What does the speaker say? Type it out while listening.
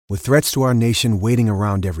With threats to our nation waiting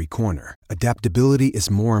around every corner, adaptability is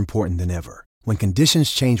more important than ever. When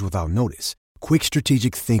conditions change without notice, quick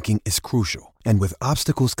strategic thinking is crucial. And with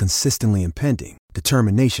obstacles consistently impending,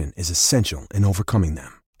 determination is essential in overcoming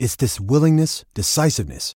them. It's this willingness,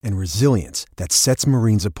 decisiveness, and resilience that sets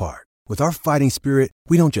Marines apart. With our fighting spirit,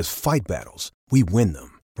 we don't just fight battles, we win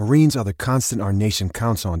them. Marines are the constant our nation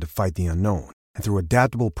counts on to fight the unknown. And through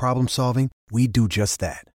adaptable problem solving, we do just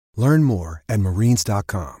that. Learn more at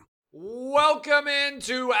marines.com. Welcome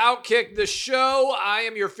into Outkick the Show. I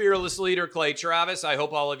am your fearless leader, Clay Travis. I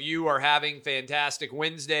hope all of you are having fantastic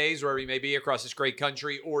Wednesdays wherever you may be across this great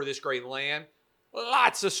country or this great land.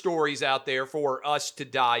 Lots of stories out there for us to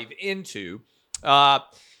dive into. Want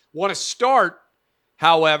to start,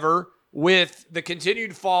 however, with the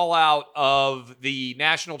continued fallout of the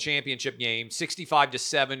national championship game,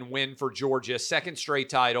 65-7 win for Georgia, second straight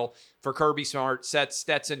title for Kirby Smart,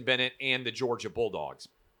 Stetson Bennett, and the Georgia Bulldogs.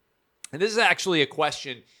 And this is actually a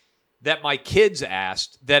question that my kids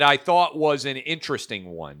asked that I thought was an interesting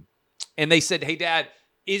one. And they said, hey, Dad,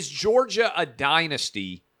 is Georgia a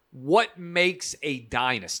dynasty? What makes a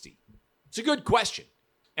dynasty? It's a good question.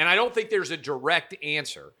 And I don't think there's a direct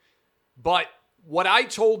answer. But what I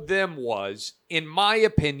told them was, in my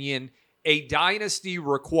opinion, a dynasty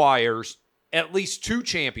requires at least 2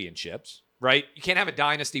 championships, right? You can't have a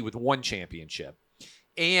dynasty with 1 championship.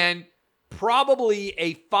 And probably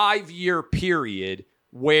a 5-year period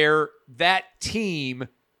where that team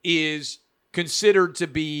is considered to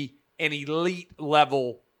be an elite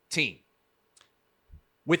level team.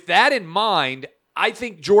 With that in mind, I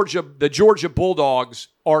think the Georgia Bulldogs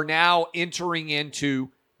are now entering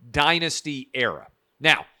into dynasty era.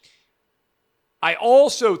 Now, I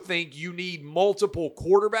also think you need multiple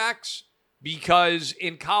quarterbacks because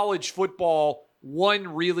in college football,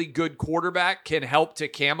 one really good quarterback can help to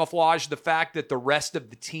camouflage the fact that the rest of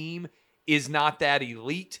the team is not that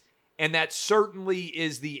elite. And that certainly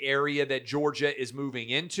is the area that Georgia is moving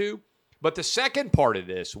into. But the second part of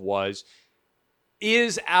this was,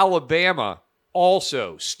 is Alabama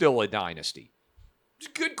also still a dynasty?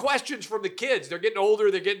 Good questions from the kids. They're getting older.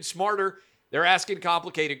 They're getting smarter. They're asking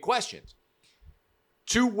complicated questions.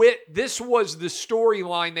 To wit, this was the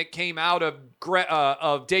storyline that came out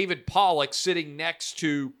of David Pollack sitting next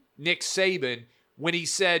to Nick Saban when he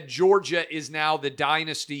said Georgia is now the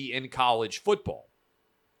dynasty in college football.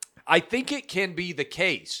 I think it can be the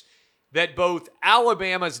case that both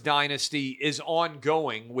Alabama's dynasty is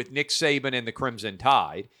ongoing with Nick Saban and the Crimson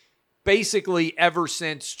Tide, basically ever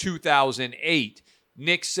since 2008,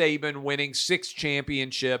 Nick Saban winning 6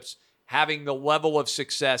 championships, having the level of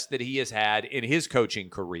success that he has had in his coaching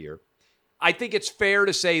career. I think it's fair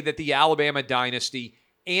to say that the Alabama dynasty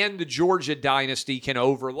and the Georgia dynasty can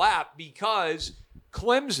overlap because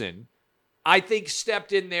Clemson, I think,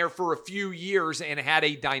 stepped in there for a few years and had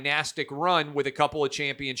a dynastic run with a couple of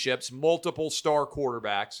championships, multiple star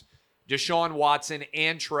quarterbacks, Deshaun Watson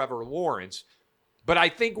and Trevor Lawrence. But I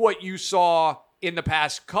think what you saw in the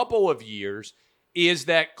past couple of years is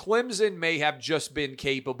that Clemson may have just been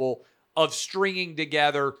capable of stringing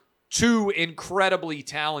together 2 incredibly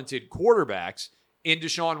talented quarterbacks in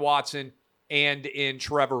Deshaun Watson and in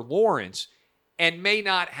Trevor Lawrence, and may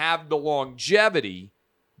not have the longevity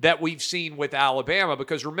that we've seen with Alabama.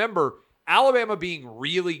 Because remember, Alabama being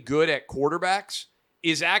really good at quarterbacks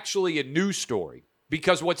is actually a news story.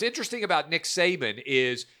 Because what's interesting about Nick Saban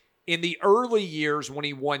is in the early years when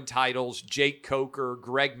he won titles, Jake Coker,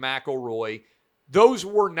 Greg McElroy, those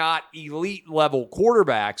were not elite level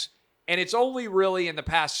quarterbacks. And it's only really in the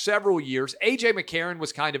past several years, A.J. McCarron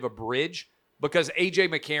was kind of a bridge because A.J.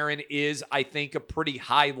 McCarron is, I think, a pretty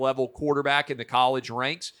high-level quarterback in the college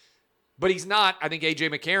ranks. But he's not. I think A.J.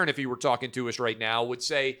 McCarron, if he were talking to us right now, would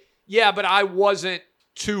say, yeah, but I wasn't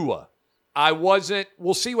Tua.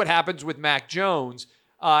 We'll see what happens with Mac Jones.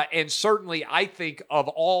 And certainly, I think of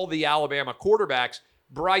all the Alabama quarterbacks,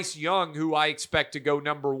 Bryce Young, who I expect to go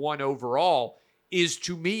number 1 overall, is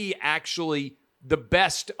to me actually the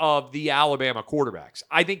best of the Alabama quarterbacks.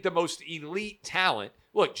 I think the most elite talent,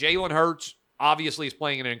 look, Jalen Hurts obviously is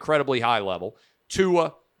playing at an incredibly high level.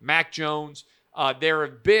 Tua, Mac Jones,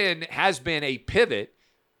 there has been a pivot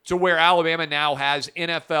to where Alabama now has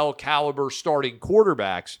NFL caliber starting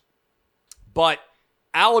quarterbacks. But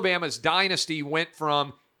Alabama's dynasty went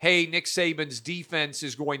from, hey, Nick Saban's defense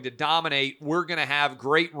is going to dominate. We're going to have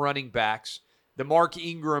great running backs, the Mark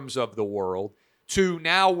Ingrams of the world, to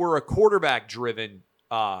now we're a quarterback-driven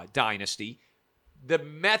dynasty. The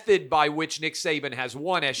method by which Nick Saban has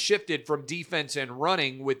won has shifted from defense and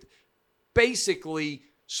running with basically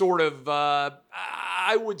sort of,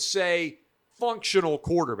 I would say, functional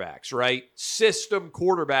quarterbacks, right? System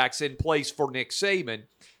quarterbacks in place for Nick Saban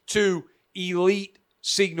to elite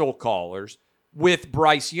signal callers with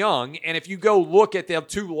Bryce Young. And if you go look at the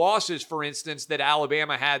 2 losses, for instance, that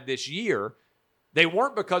Alabama had this year, they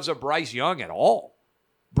weren't because of Bryce Young at all.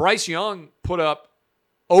 Bryce Young put up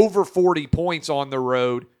over 40 points on the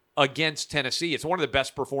road against Tennessee. It's one of the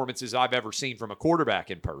best performances I've ever seen from a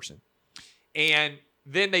quarterback in person. And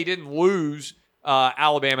then they didn't lose,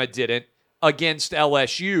 Alabama didn't, against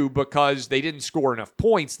LSU because they didn't score enough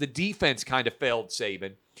points. The defense kind of failed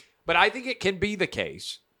Saban. But I think it can be the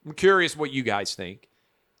case, I'm curious what you guys think,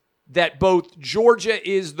 that both Georgia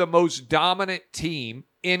is the most dominant team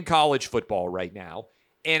in college football right now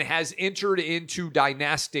and has entered into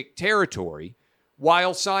dynastic territory,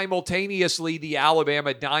 while simultaneously the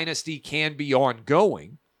Alabama dynasty can be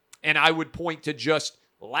ongoing. And I would point to just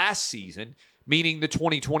last season, meaning the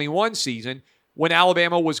 2021 season, when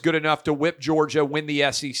Alabama was good enough to whip Georgia, win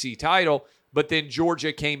the SEC title, but then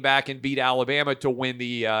Georgia came back and beat Alabama to win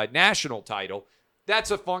the national title.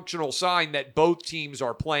 That's a functional sign that both teams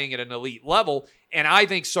are playing at an elite level. And I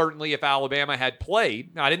think certainly if Alabama had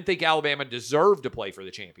played, now I didn't think Alabama deserved to play for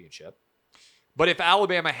the championship, but if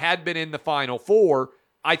Alabama had been in the Final Four,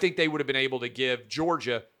 I think they would have been able to give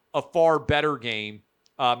Georgia a far better game,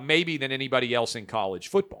 maybe than anybody else in college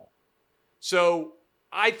football. So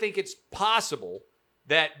I think it's possible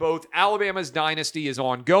that both Alabama's dynasty is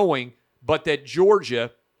ongoing, but that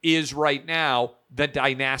Georgia is right now the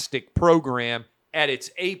dynastic program at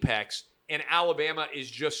its apex, and Alabama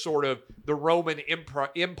is just sort of the Roman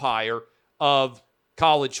Empire of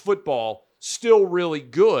college football, still really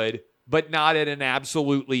good, but not at an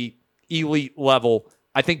absolutely elite level.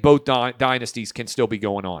 I think both dynasties can still be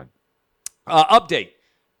going on. Update.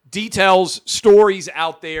 Details, stories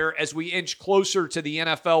out there as we inch closer to the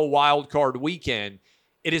NFL wildcard weekend.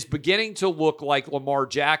 It is beginning to look like Lamar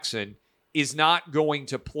Jackson is not going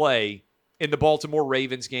to play in the Baltimore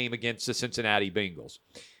Ravens game against the Cincinnati Bengals.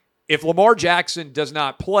 If Lamar Jackson does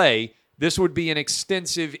not play, this would be an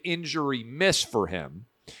extensive injury miss for him.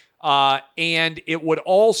 And it would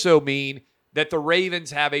also mean that the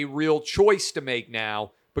Ravens have a real choice to make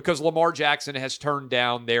now because Lamar Jackson has turned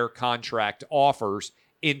down their contract offers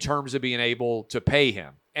in terms of being able to pay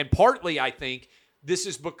him. And partly, I think, this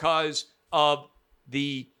is because of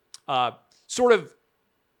the sort of,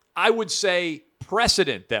 I would say,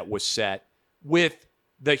 precedent that was set with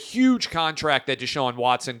the huge contract that Deshaun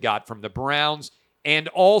Watson got from the Browns and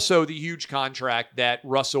also the huge contract that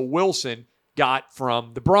Russell Wilson got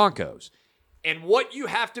from the Broncos. And what you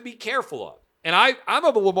have to be careful of, and I'm a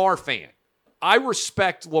Lamar fan. I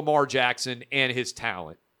respect Lamar Jackson and his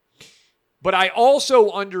talent. But I also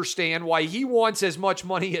understand why he wants as much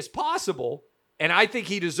money as possible, and I think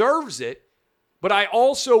he deserves it. But I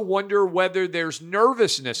also wonder whether there's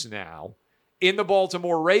nervousness now in the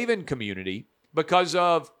Baltimore Raven community because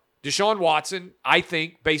of Deshaun Watson, I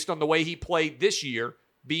think, based on the way he played this year,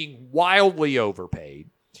 being wildly overpaid.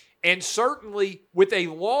 And certainly with a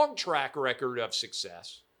long track record of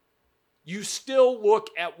success, you still look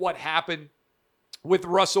at what happened with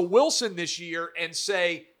Russell Wilson this year and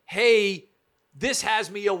say, hey, this has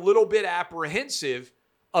me a little bit apprehensive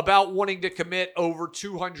about wanting to commit over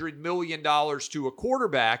 $200 million to a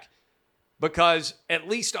quarterback because at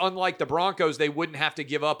least unlike the Broncos, they wouldn't have to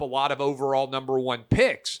give up a lot of overall number 1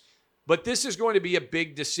 picks. But this is going to be a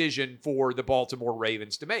big decision for the Baltimore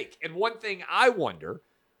Ravens to make. And one thing I wonder,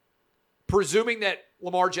 presuming that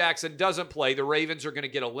Lamar Jackson doesn't play, the Ravens are going to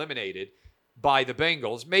get eliminated by the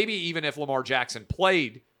Bengals. Maybe even if Lamar Jackson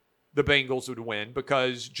played, the Bengals would win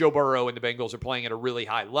because Joe Burrow and the Bengals are playing at a really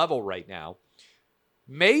high level right now.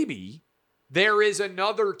 Maybe there is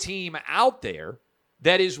another team out there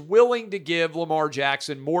that is willing to give Lamar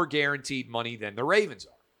Jackson more guaranteed money than the Ravens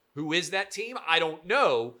are. Who is that team? I don't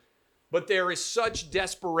know, but there is such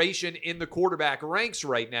desperation in the quarterback ranks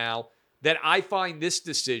right now that I find this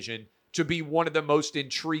decision to be one of the most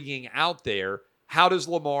intriguing out there. How does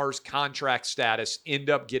Lamar's contract status end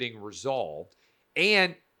up getting resolved?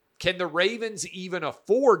 And can the Ravens even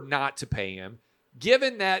afford not to pay him,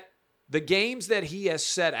 given that the games that he has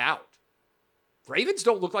set out, Ravens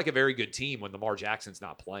don't look like a very good team when Lamar Jackson's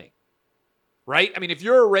not playing, right? I mean, if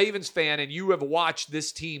you're a Ravens fan and you have watched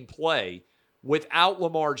this team play without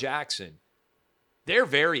Lamar Jackson, they're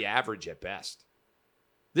very average at best.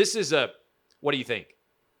 This is a, what do you think,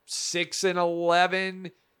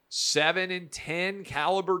 6-11, 7-10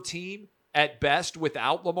 caliber team at best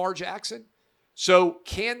without Lamar Jackson? So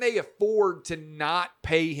can they afford to not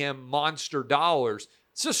pay him monster dollars?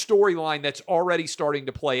 It's a storyline that's already starting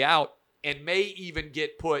to play out and may even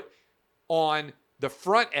get put on the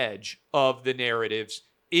front edge of the narratives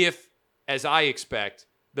if, as I expect,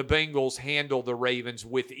 the Bengals handle the Ravens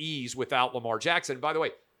with ease without Lamar Jackson. By the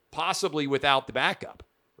way, possibly without the backup,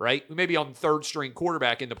 right? We may be on third string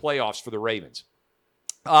quarterback in the playoffs for the Ravens.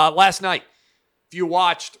 Last night, if you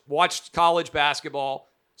watched college basketball,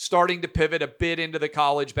 starting to pivot a bit into the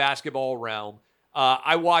college basketball realm,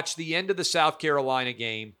 I watched the end of the South Carolina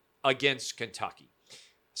game against Kentucky.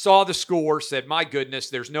 Saw the score, said, my goodness,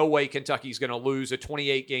 there's no way Kentucky's going to lose a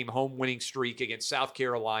 28-game home winning streak against South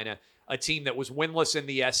Carolina, a team that was winless in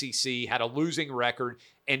the SEC, had a losing record,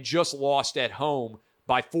 and just lost at home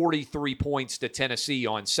by 43 points to Tennessee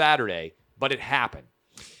on Saturday. But it happened.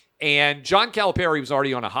 And John Calipari was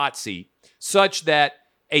already on a hot seat, such that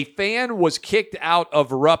a fan was kicked out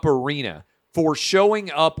of Rupp Arena for showing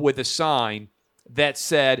up with a sign that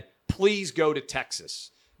said, please go to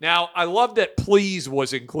Texas. Now, I love that please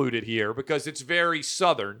was included here because it's very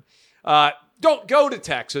Southern. Don't go to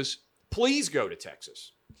Texas. Please go to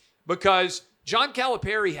Texas. Because John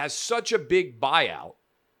Calipari has such a big buyout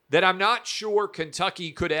that I'm not sure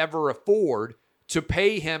Kentucky could ever afford to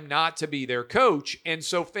pay him not to be their coach. And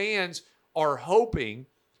so fans are hoping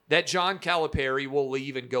that John Calipari will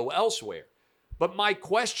leave and go elsewhere. But my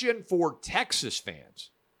question for Texas fans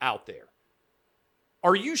out there,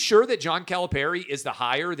 are you sure that John Calipari is the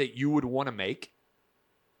hire that you would want to make?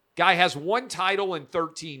 Guy has one title in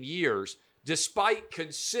 13 years, despite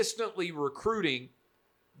consistently recruiting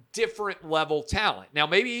different level talent. Now,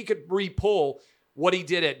 maybe he could re-pull what he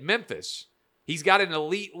did at Memphis. He's got an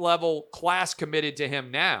elite level class committed to him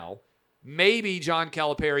now. Maybe John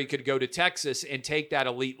Calipari could go to Texas and take that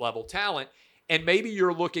elite level talent. And maybe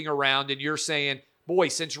you're looking around and you're saying, boy,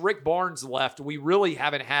 since Rick Barnes left, we really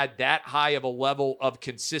haven't had that high of a level of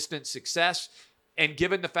consistent success. And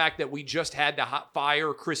given the fact that we just had to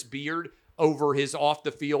fire Chris Beard over his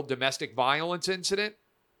off-the-field domestic violence incident,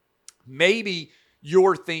 maybe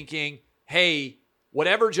you're thinking, hey,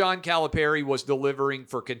 whatever John Calipari was delivering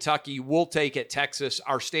for Kentucky, we'll take at Texas.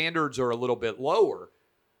 Our standards are a little bit lower.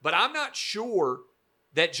 But I'm not sure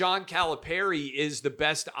that John Calipari is the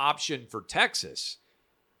best option for Texas.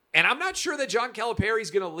 And I'm not sure that John Calipari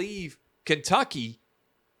is going to leave Kentucky.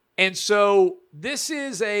 And so this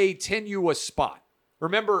is a tenuous spot.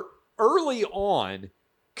 Remember, early on,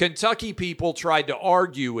 Kentucky people tried to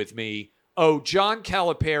argue with me, oh, John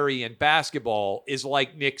Calipari in basketball is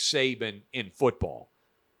like Nick Saban in football.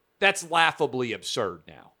 That's laughably absurd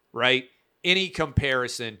now, right? Any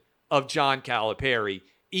comparison of John Calipari,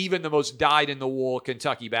 even the most dyed-in-the-wool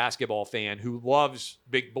Kentucky basketball fan who loves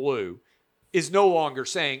Big Blue, is no longer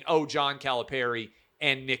saying, oh, John Calipari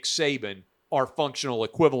and Nick Saban are functional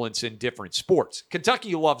equivalents in different sports.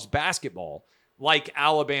 Kentucky loves basketball like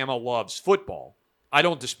Alabama loves football. I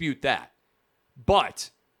don't dispute that. But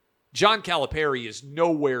John Calipari is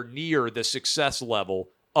nowhere near the success level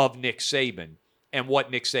of Nick Saban and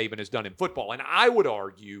what Nick Saban has done in football. And I would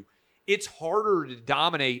argue it's harder to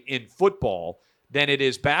dominate in football than it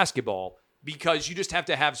is basketball because you just have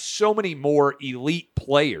to have so many more elite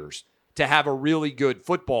players to have a really good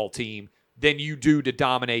football team than you do to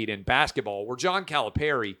dominate in basketball, where John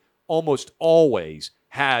Calipari almost always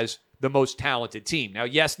has the most talented team. Now,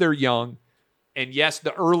 yes, they're young, and yes,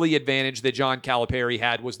 the early advantage that John Calipari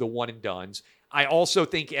had was the one and dones. I also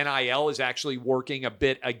think NIL is actually working a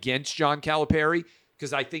bit against John Calipari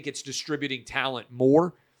because I think it's distributing talent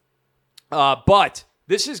more. But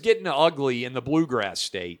this is getting ugly in the Bluegrass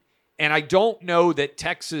State, and I don't know that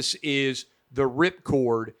Texas is the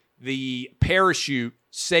ripcord, the parachute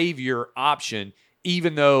savior option,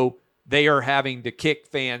 even though they are having to kick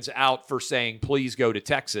fans out for saying, please go to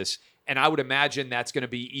Texas. And I would imagine that's going to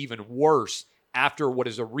be even worse after what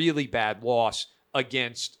is a really bad loss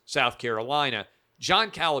against South Carolina.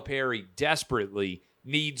 John Calipari desperately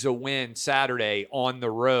needs a win Saturday on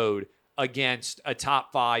the road against a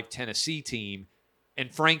top 5 Tennessee team.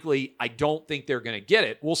 And frankly, I don't think they're going to get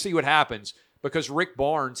it. We'll see what happens, because Rick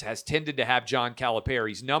Barnes has tended to have John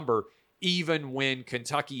Calipari's number even when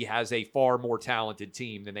Kentucky has a far more talented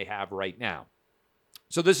team than they have right now.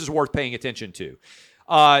 So this is worth paying attention to.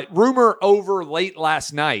 Rumor over late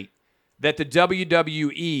last night that the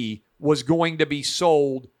WWE was going to be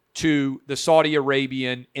sold to the Saudi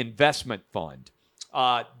Arabian Investment Fund.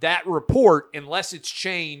 That report, unless it's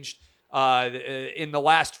changed in the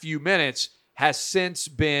last few minutes, has since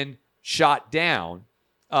been shot down.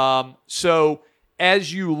 So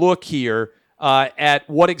as you look here at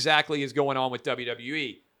what exactly is going on with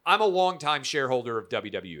WWE, I'm a longtime shareholder of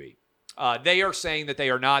WWE. They are saying that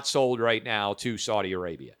they are not sold right now to Saudi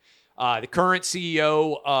Arabia. The current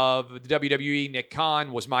CEO of the WWE, Nick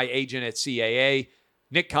Khan, was my agent at CAA.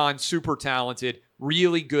 Nick Khan, super talented,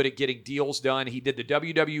 really good at getting deals done. He did the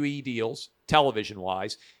WWE deals,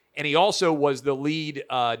 television-wise, and he also was the lead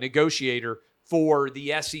negotiator for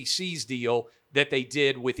the SEC's deal that they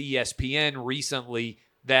did with ESPN recently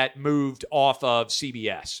that moved off of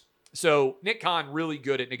CBS. So Nick Khan, really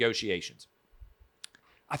good at negotiations.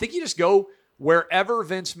 I think you just go wherever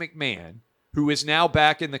Vince McMahon, who is now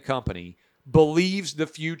back in the company, believes the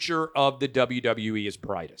future of the WWE is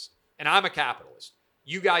brightest. And I'm a capitalist.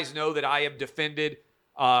 You guys know that I have defended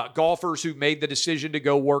golfers who made the decision to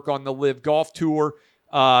go work on the LIV Golf Tour.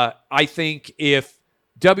 I think if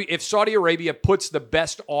Saudi Arabia puts the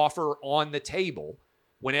best offer on the table,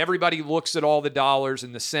 when everybody looks at all the dollars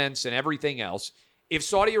and the cents and everything else, if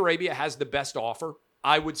Saudi Arabia has the best offer,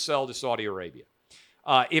 I would sell to Saudi Arabia.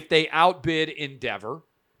 If they outbid Endeavor,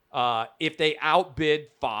 if they outbid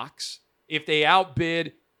Fox, if they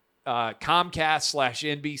outbid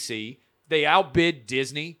Comcast/NBC, they outbid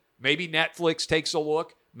Disney, maybe Netflix takes a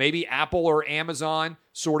look, maybe Apple or Amazon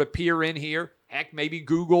sort of peer in here. Heck, maybe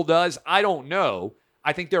Google does. I don't know.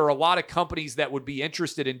 I think there are a lot of companies that would be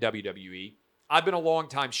interested in WWE. I've been a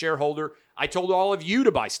longtime shareholder. I told all of you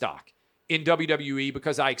to buy stock in WWE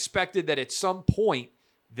because I expected that at some point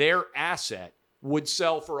their asset would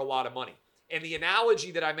sell for a lot of money. And the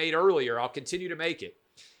analogy that I made earlier, I'll continue to make it.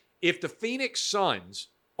 If the Phoenix Suns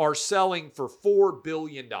are selling for $4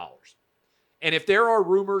 billion, and if there are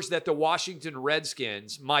rumors that the Washington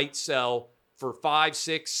Redskins might sell for $5,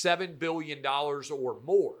 $6, $7 billion or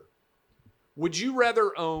more, would you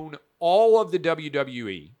rather own all of the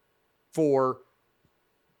WWE for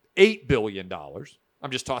 $8 billion?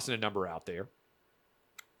 I'm just tossing a number out there.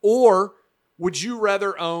 Or would you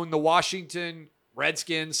rather own the Washington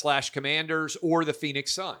Redskins/Commanders or the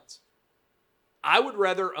Phoenix Suns? I would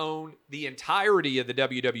rather own the entirety of the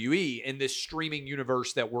WWE in this streaming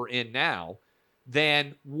universe that we're in now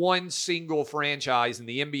than one single franchise in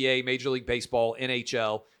the NBA, Major League Baseball,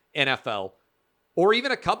 NHL, NFL, or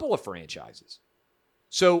even a couple of franchises.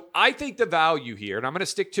 So I think the value here, and I'm going to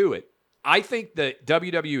stick to it, I think that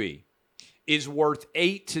WWE is worth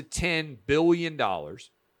 $8 to $10 billion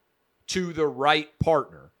to the right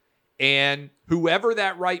partner. And whoever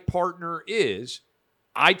that right partner is,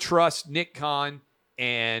 I trust Nick Khan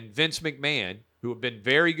and Vince McMahon, who have been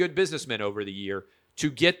very good businessmen over the year, to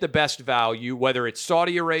get the best value, whether it's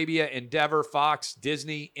Saudi Arabia, Endeavor, Fox,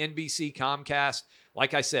 Disney, NBC, Comcast,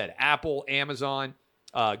 like I said, Apple, Amazon,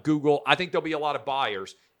 Google. I think there'll be a lot of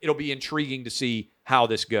buyers. It'll be intriguing to see how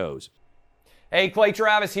this goes. Hey, Clay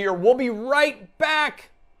Travis here. We'll be right back.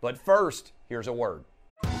 But first, here's a word.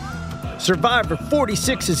 Survivor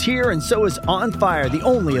 46 is here, and so is On Fire, the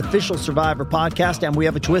only official Survivor podcast, and we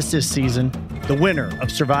have a twist this season. The winner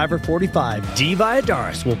of Survivor 45, Dee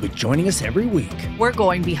Valladares, will be joining us every week. We're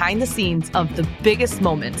going behind the scenes of the biggest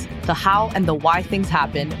moments, the how and the why things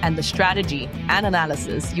happen, and the strategy and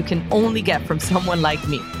analysis you can only get from someone like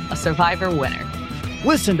me, a Survivor winner.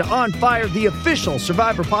 Listen to On Fire, the official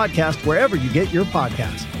Survivor podcast, wherever you get your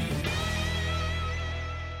podcasts.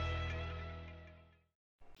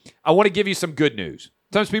 I want to give you some good news.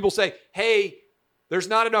 Sometimes people say, hey, there's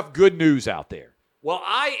not enough good news out there. Well,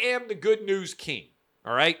 I am the good news king,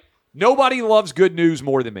 all right? Nobody loves good news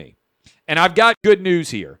more than me. And I've got good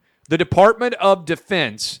news here. The Department of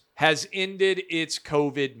Defense has ended its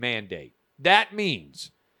COVID mandate. That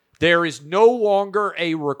means there is no longer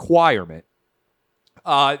a requirement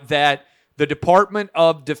that the Department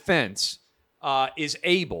of Defense is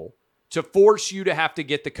able to force you to have to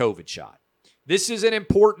get the COVID shot. This is an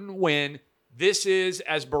important win. This is,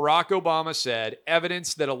 as Barack Obama said,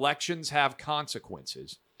 evidence that elections have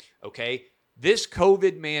consequences. Okay? This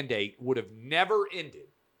COVID mandate would have never ended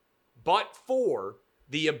but for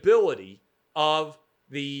the ability of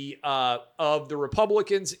the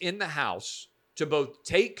Republicans in the House to both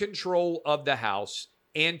take control of the House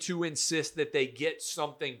and to insist that they get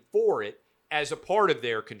something for it as a part of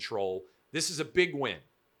their control. This is a big win.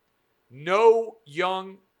 No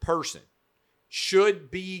young person should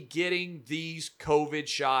be getting these COVID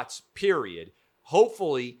shots, period.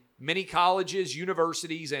 Hopefully, many colleges,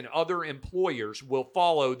 universities, and other employers will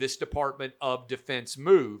follow this Department of Defense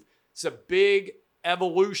move. It's a big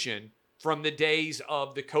evolution from the days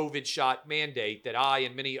of the COVID shot mandate that I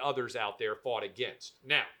and many others out there fought against.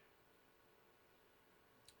 Now,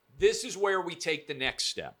 this is where we take the next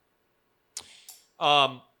step.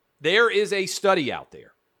 There is a study out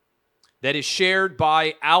there that is shared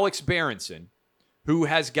by Alex Berenson, who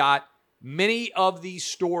has got many of these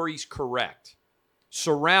stories correct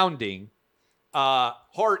surrounding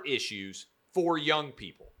heart issues for young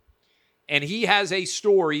people. And he has a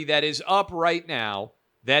story that is up right now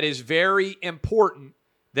that is very important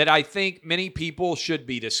that I think many people should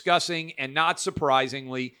be discussing, and not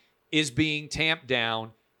surprisingly, is being tamped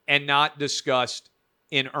down and not discussed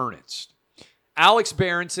in earnest. Alex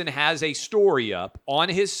Berenson has a story up on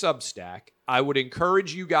his Substack. I would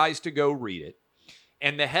encourage you guys to go read it.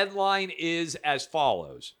 And the headline is as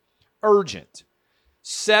follows: urgent.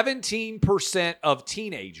 17% of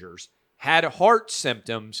teenagers had heart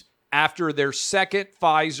symptoms after their second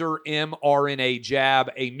Pfizer mRNA jab,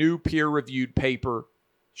 a new peer-reviewed paper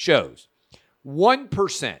shows.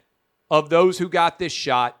 1% of those who got this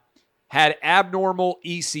shot had abnormal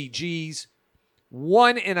ECGs.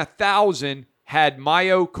 1 in 1,000 had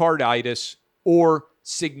myocarditis or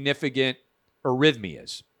significant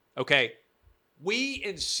arrhythmias. Okay, we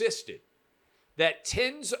insisted that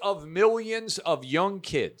tens of millions of young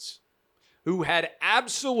kids who had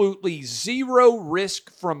absolutely zero risk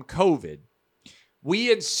from COVID,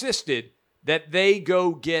 we insisted that they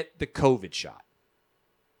go get the COVID shot.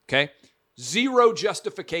 Okay? Zero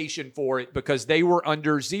justification for it because they were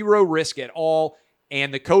under zero risk at all,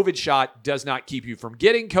 and the COVID shot does not keep you from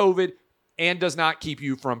getting COVID and does not keep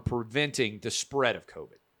you from preventing the spread of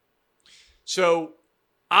COVID. So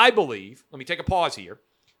I believe, let me take a pause here,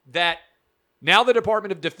 that now the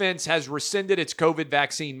Department of Defense has rescinded its COVID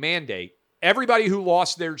vaccine mandate. Everybody who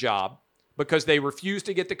lost their job because they refused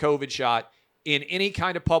to get the COVID shot in any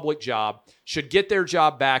kind of public job should get their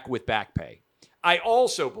job back with back pay. I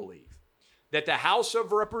also believe that the House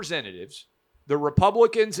of Representatives, the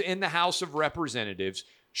Republicans in the House of Representatives,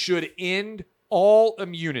 should end all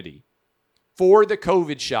immunity for the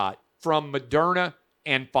COVID shot from Moderna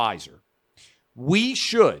and Pfizer. We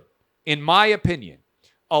should, in my opinion,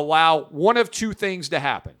 allow one of two things to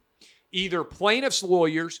happen. Either plaintiffs'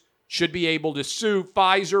 lawyers should be able to sue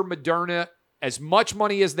Pfizer, Moderna, as much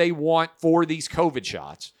money as they want for these COVID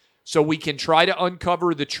shots, so we can try to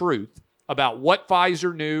uncover the truth about what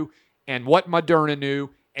Pfizer knew and what Moderna knew,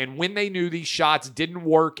 and when they knew these shots didn't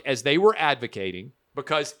work as they were advocating,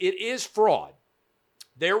 because it is fraud.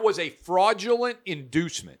 There was a fraudulent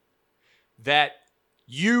inducement that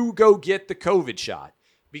you go get the COVID shot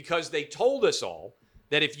because they told us all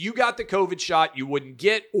that if you got the COVID shot, you wouldn't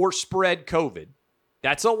get or spread COVID.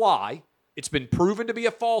 That's a lie. It's been proven to be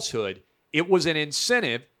a falsehood. It was an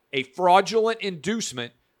incentive, a fraudulent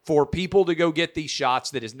inducement for people to go get these shots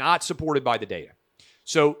that is not supported by the data.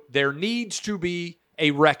 So there needs to be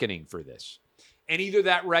a reckoning for this. And either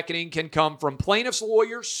that reckoning can come from plaintiffs'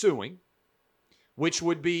 lawyers suing, which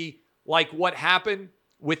would be like what happened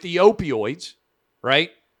with the opioids, right?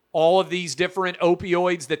 All of these different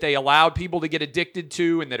opioids that they allowed people to get addicted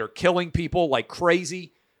to and that are killing people like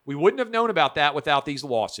crazy. We wouldn't have known about that without these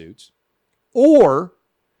lawsuits. Or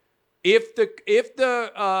if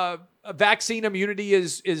the vaccine immunity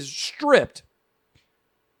is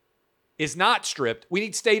not stripped, we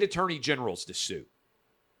need state attorney generals to sue.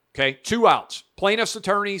 Okay, 2 outs. Plaintiffs'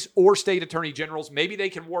 attorneys or state attorney generals. Maybe they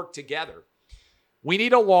can work together. We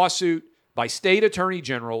need a lawsuit by state attorney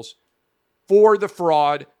generals for the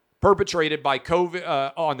fraud perpetrated by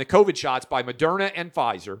COVID on the COVID shots by Moderna and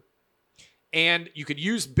Pfizer. And you could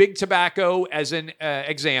use Big Tobacco as an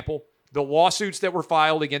example, the lawsuits that were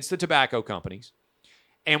filed against the tobacco companies.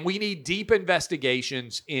 And we need deep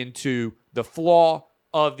investigations into the flaw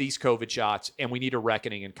of these COVID shots, and we need a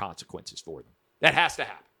reckoning and consequences for them. That has to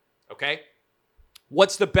happen, okay?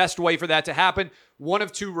 What's the best way for that to happen? One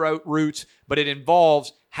of two routes, but it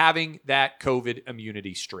involves having that COVID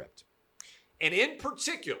immunity stripped. And in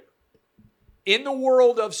particular, in the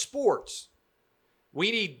world of sports,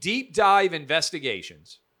 we need deep dive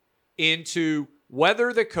investigations into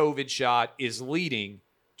whether the COVID shot is leading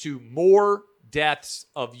to more deaths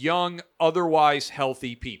of young, otherwise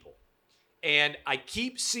healthy people. And I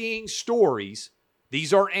keep seeing stories.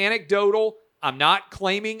 These are anecdotal. I'm not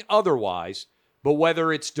claiming otherwise. But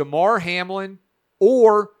whether it's Damar Hamlin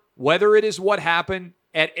or whether it is what happened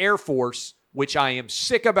at Air Force, which I am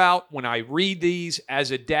sick about when I read these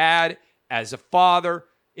as a dad, as a father,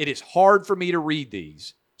 it is hard for me to read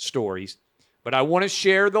these stories. But I want to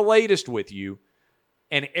share the latest with you.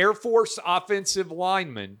 An Air Force offensive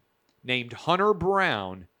lineman named Hunter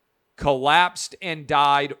Brown collapsed and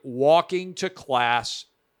died walking to class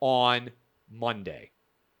on Monday.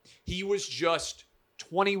 He was just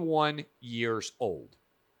 21 years old.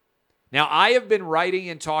 Now, I have been writing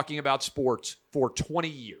and talking about sports for 20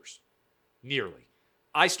 years, nearly.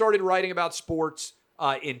 I started writing about sports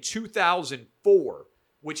in 2004,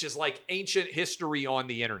 which is like ancient history on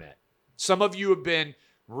the internet. Some of you have been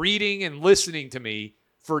reading and listening to me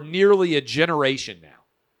for nearly a generation now.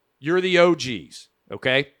 You're the OGs,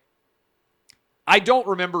 okay? I don't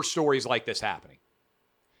remember stories like this happening.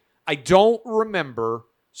 I don't remember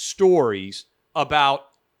stories about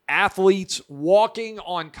athletes walking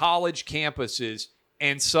on college campuses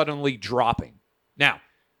and suddenly dropping. Now,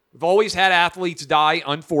 we've always had athletes die,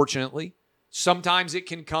 unfortunately. Sometimes it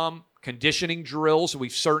can come conditioning drills.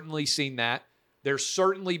 We've certainly seen that. There's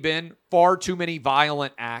certainly been far too many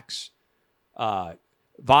violent acts,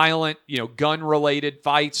 gun-related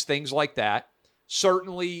fights, things like that.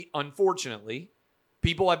 Certainly, unfortunately,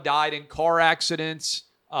 people have died in car accidents,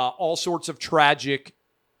 all sorts of tragic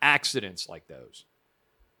accidents like those.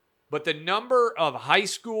 But the number of high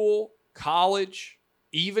school, college,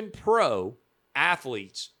 even pro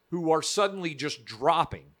athletes who are suddenly just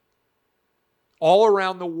dropping all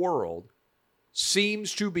around the world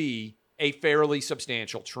seems to be a fairly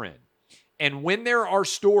substantial trend. And when there are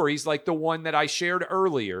stories like the one that I shared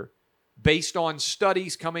earlier, based on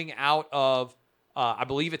studies coming out of, I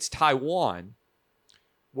believe it's Taiwan,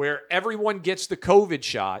 where everyone gets the COVID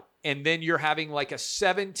shot, and then you're having like a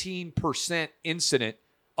 17% incident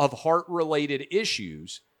of heart-related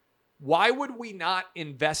issues, why would we not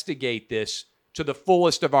investigate this to the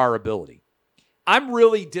fullest of our ability? I'm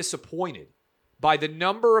really disappointed by the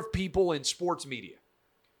number of people in sports media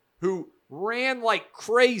who ran like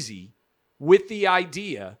crazy with the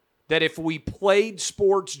idea that if we played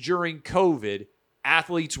sports during COVID,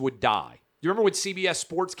 athletes would die. Do you remember when CBS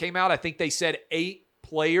Sports came out? I think they said 8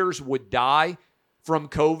 players would die from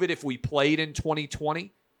COVID if we played in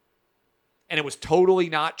 2020. And it was totally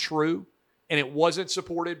not true. And it wasn't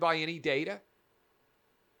supported by any data.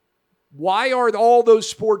 Why are all those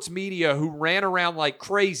sports media who ran around like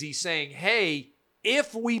crazy saying, hey,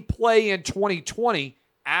 if we play in 2020,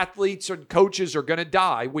 athletes and coaches are going to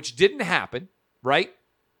die, which didn't happen, right?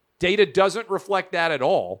 Data doesn't reflect that at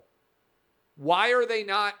all. Why are they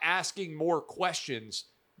not asking more questions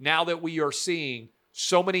now that we are seeing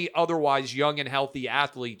so many otherwise young and healthy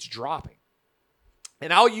athletes dropping?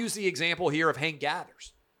 And I'll use the example here of Hank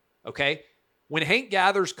Gathers, okay? When Hank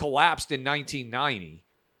Gathers collapsed in 1990,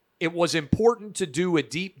 it was important to do a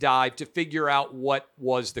deep dive to figure out what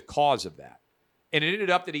was the cause of that. And it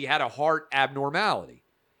ended up that he had a heart abnormality.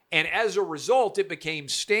 And as a result, it became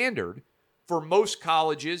standard for most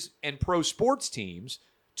colleges and pro sports teams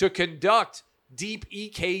to conduct deep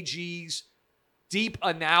EKGs, deep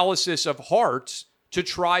analysis of hearts to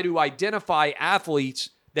try to identify athletes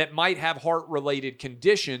that might have heart-related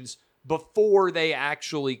conditions before they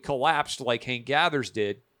actually collapsed like Hank Gathers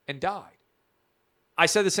did and died. I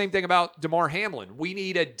said the same thing about Damar Hamlin. We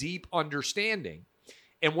need a deep understanding.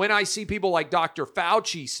 And when I see people like Dr.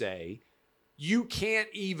 Fauci say, you can't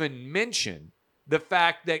even mention the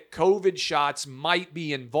fact that COVID shots might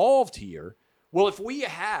be involved here. Well, if we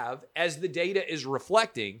have, as the data is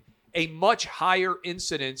reflecting, a much higher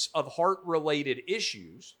incidence of heart-related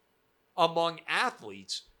issues among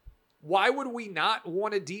athletes, why would we not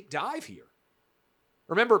want a deep dive here?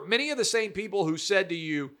 Remember, many of the same people who said to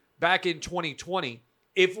you back in 2020,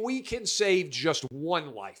 if we can save just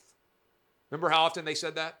one life, remember how often they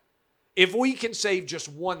said that? If we can save just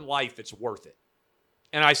one life, it's worth it.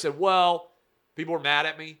 And I said, well, people were mad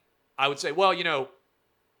at me. I would say, well,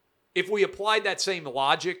 if we applied that same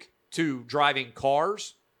logic to driving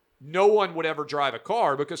cars, no one would ever drive a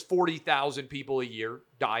car because 40,000 people a year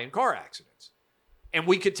die in car accidents. And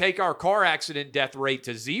we could take our car accident death rate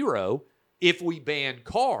to 0 if we banned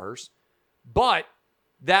cars, but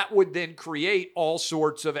that would then create all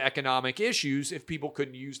sorts of economic issues if people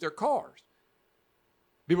couldn't use their cars.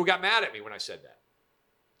 People got mad at me when I said that.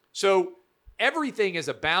 So everything is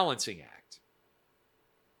a balancing act.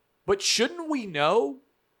 But shouldn't we know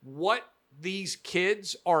what these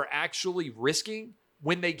kids are actually risking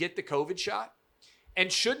when they get the COVID shot?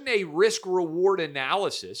 And shouldn't a risk-reward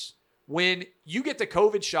analysis, when you get the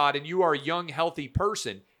COVID shot and you are a young, healthy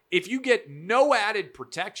person, if you get no added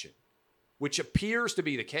protection, which appears to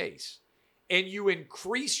be the case, and you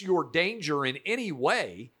increase your danger in any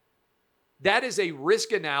way, that is a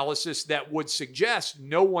risk analysis that would suggest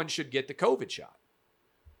no one should get the COVID shot.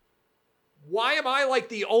 Why am I like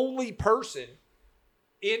the only person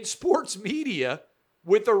in sports media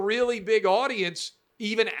with a really big audience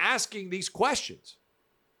even asking these questions?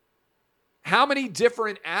 How many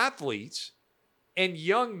different athletes and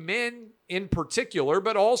young men in particular,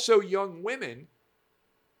 but also young women,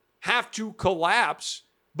 have to collapse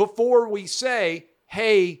before we say,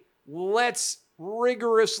 hey, let's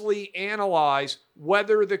rigorously analyze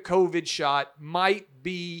whether the COVID shot might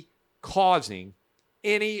be causing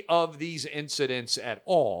any of these incidents at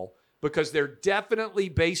all, because they're definitely,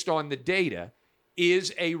 based on the data,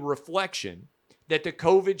 is a reflection that the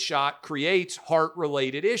COVID shot creates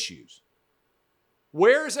heart-related issues.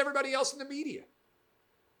 Where is everybody else in the media?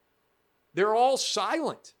 They're all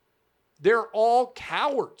silent. They're all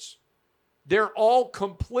cowards. They're all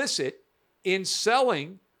complicit in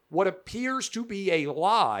selling what appears to be a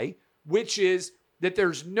lie, which is that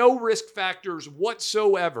there's no risk factors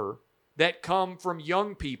whatsoever that come from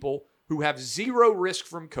young people who have zero risk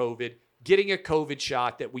from COVID getting a COVID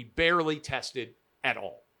shot that we barely tested at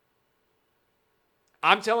all.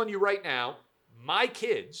 I'm telling you right now, my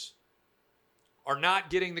kids are not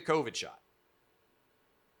getting the COVID shot.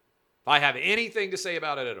 If I have anything to say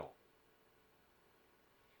about it at all.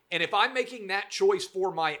 And if I'm making that choice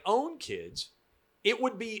for my own kids, it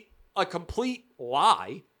would be a complete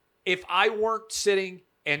lie if I weren't sitting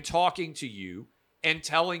and talking to you and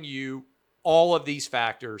telling you all of these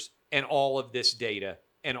factors and all of this data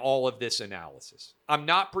and all of this analysis. I'm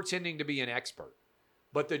not pretending to be an expert,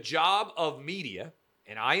 but the job of media,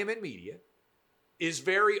 and I am in media, is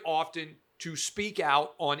very often to speak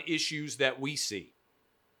out on issues that we see.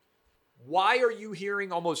 Why are you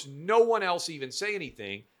hearing almost no one else even say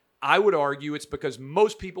anything? I would argue it's because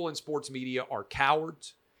most people in sports media are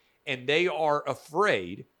cowards and they are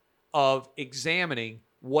afraid of examining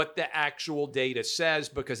what the actual data says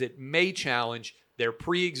because it may challenge their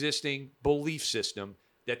pre-existing belief system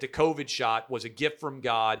that the COVID shot was a gift from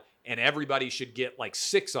God and everybody should get like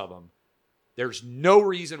 6 of them. There's no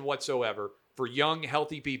reason whatsoever for young,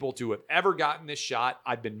 healthy people to have ever gotten this shot.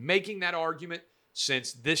 I've been making that argument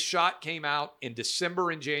since this shot came out in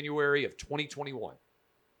December and January of 2021.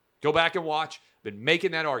 Go back and watch. Been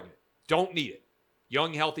making that argument. Don't need it.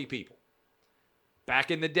 Young, healthy people.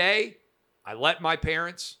 Back in the day, I let my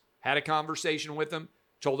parents, had a conversation with them,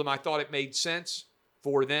 told them I thought it made sense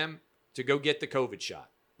for them to go get the COVID shot.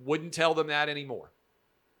 Wouldn't tell them that anymore.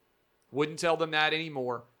 Wouldn't tell them that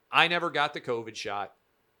anymore. I never got the COVID shot.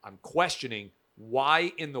 I'm questioning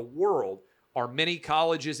why in the world are many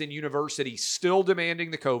colleges and universities still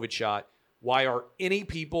demanding the COVID shot? Why are any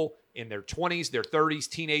people in their 20s, their 30s,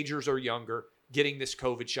 teenagers or younger getting this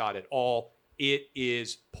COVID shot at all? It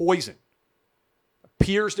is poison.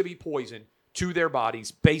 Appears to be poison to their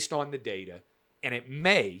bodies based on the data. And it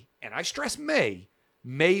may, and I stress may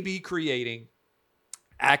be creating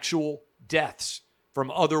actual deaths from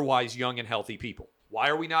otherwise young and healthy people. Why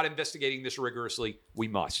are we not investigating this rigorously? We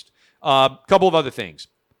must. Couple of other things,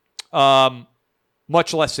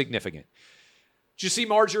 much less significant. Did you see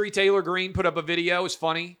Marjorie Taylor Greene put up a video? It's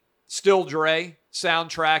funny. Still Dre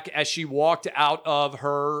soundtrack as she walked out of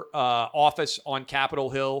her office on Capitol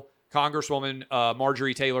Hill. Congresswoman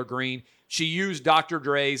Marjorie Taylor Greene. She used Dr.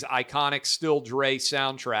 Dre's iconic Still Dre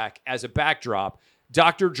soundtrack as a backdrop.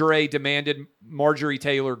 Dr. Dre demanded Marjorie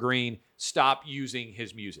Taylor Greene stop using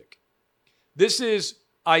his music. This is,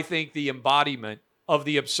 I think, the embodiment of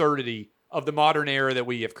the absurdity of the modern era that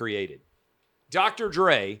we have created. Dr.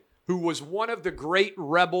 Dre, who was one of the great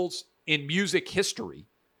rebels in music history,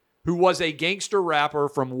 who was a gangster rapper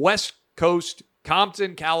from West Coast,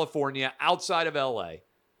 Compton, California, outside of LA,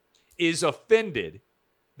 is offended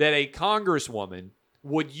that a congresswoman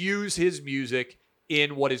would use his music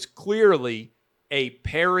in what is clearly a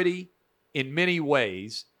parody in many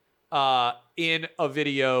ways in a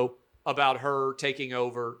video about her taking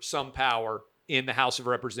over some power in the House of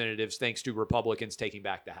Representatives thanks to Republicans taking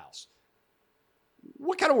back the House.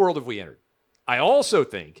 What kind of world have we entered? I also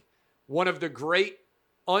think one of the great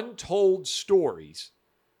untold stories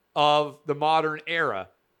of the modern era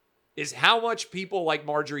is how much people like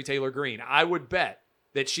Marjorie Taylor Greene, I would bet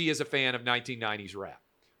that she is a fan of 1990s rap.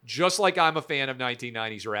 Just like I'm a fan of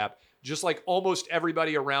 1990s rap, just like almost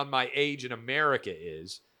everybody around my age in America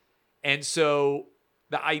is. And so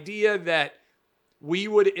the idea that we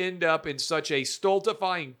would end up in such a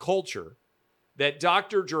stultifying culture that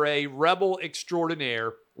Dr. Dre, rebel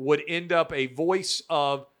extraordinaire, would end up a voice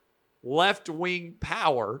of left-wing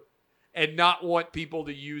power and not want people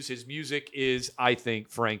to use his music is, I think,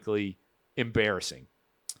 frankly, embarrassing,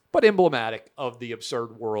 but emblematic of the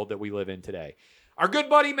absurd world that we live in today. Our good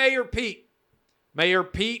buddy Mayor Pete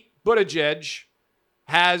Buttigieg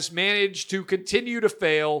has managed to continue to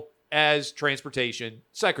fail as transportation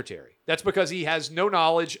secretary. That's because he has no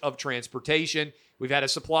knowledge of transportation. We've had a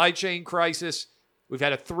supply chain crisis. We've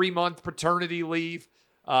had a 3-month paternity leave.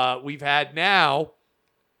 We've had now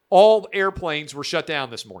all airplanes were shut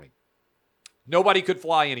down this morning. Nobody could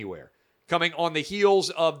fly anywhere. Coming on the heels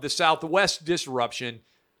of the Southwest disruption,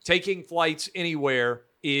 taking flights anywhere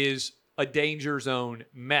is a danger zone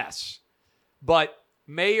mess. But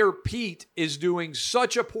Mayor Pete is doing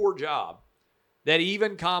such a poor job that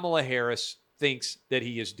even Kamala Harris thinks that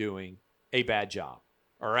he is doing a bad job.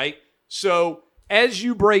 All right? So as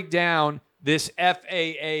you break down this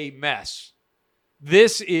FAA mess,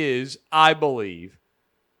 this is, I believe,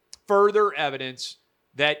 further evidence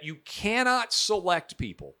that you cannot select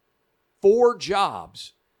people for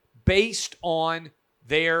jobs based on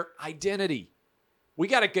their identity. We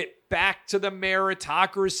got to get back to the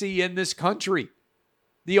meritocracy in this country.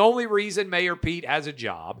 The only reason Mayor Pete has a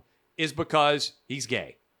job is because he's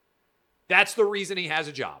gay. That's the reason he has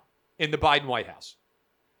a job in the Biden White House.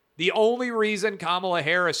 The only reason Kamala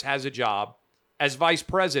Harris has a job as vice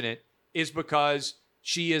president is because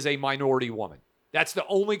she is a minority woman. That's the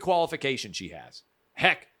only qualification she has.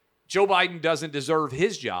 Heck, Joe Biden doesn't deserve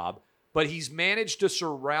his job, but he's managed to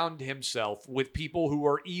surround himself with people who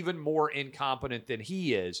are even more incompetent than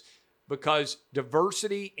he is, because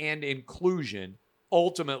diversity and inclusion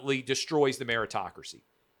ultimately destroys the meritocracy.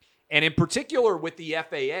 And in particular with the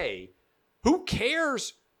FAA, who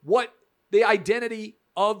cares what the identity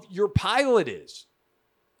of your pilot is?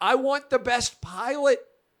 I want the best pilot,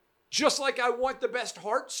 just like I want the best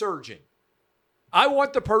heart surgeon. I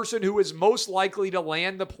want the person who is most likely to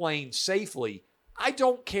land the plane safely. I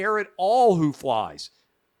don't care at all who flies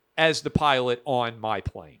as the pilot on my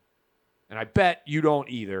plane. And I bet you don't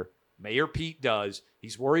either. Mayor Pete does.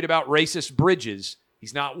 He's worried about racist bridges.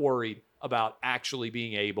 He's not worried about actually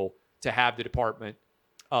being able to have the Department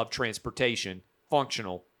of Transportation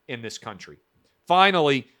functional in this country.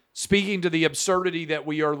 Finally, speaking to the absurdity that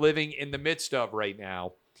we are living in the midst of right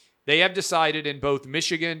now, they have decided in both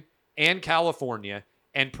Michigan and California,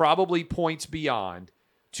 and probably points beyond,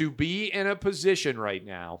 to be in a position right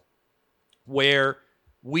now where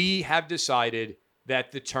we have decided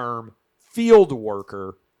that the term field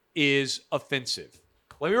worker is offensive.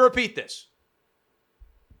 Let me repeat this.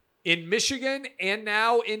 In Michigan and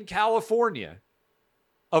now in California,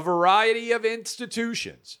 a variety of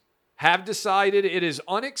institutions have decided it is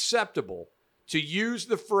unacceptable to use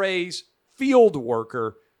the phrase field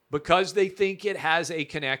worker because they think it has a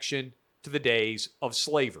connection to the days of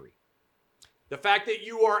slavery. The fact that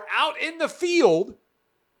you are out in the field,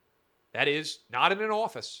 that is, not in an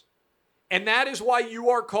office, and that is why you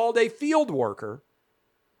are called a field worker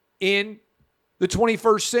in the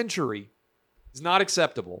 21st century, is not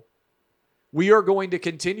acceptable. We are going to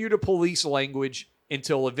continue to police language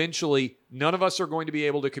until eventually none of us are going to be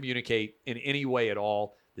able to communicate in any way at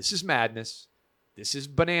all. This is madness. This is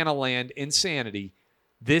banana land insanity.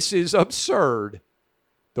 This is absurd.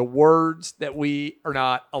 The words that we are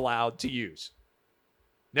not allowed to use.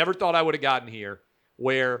 Never thought I would have gotten here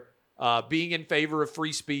where being in favor of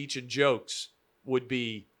free speech and jokes would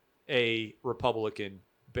be a Republican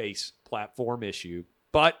base platform issue.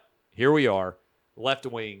 But here we are. Left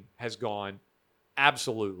wing has gone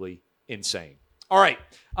absolutely insane. All right.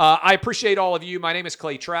 I appreciate all of you. My name is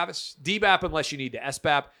Clay Travis. DBAP unless you need to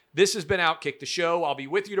SBAP. This has been Outkick the Show. I'll be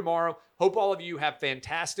with you tomorrow. Hope all of you have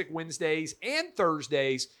fantastic Wednesdays and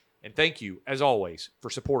Thursdays. And thank you, as always, for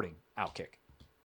supporting Outkick.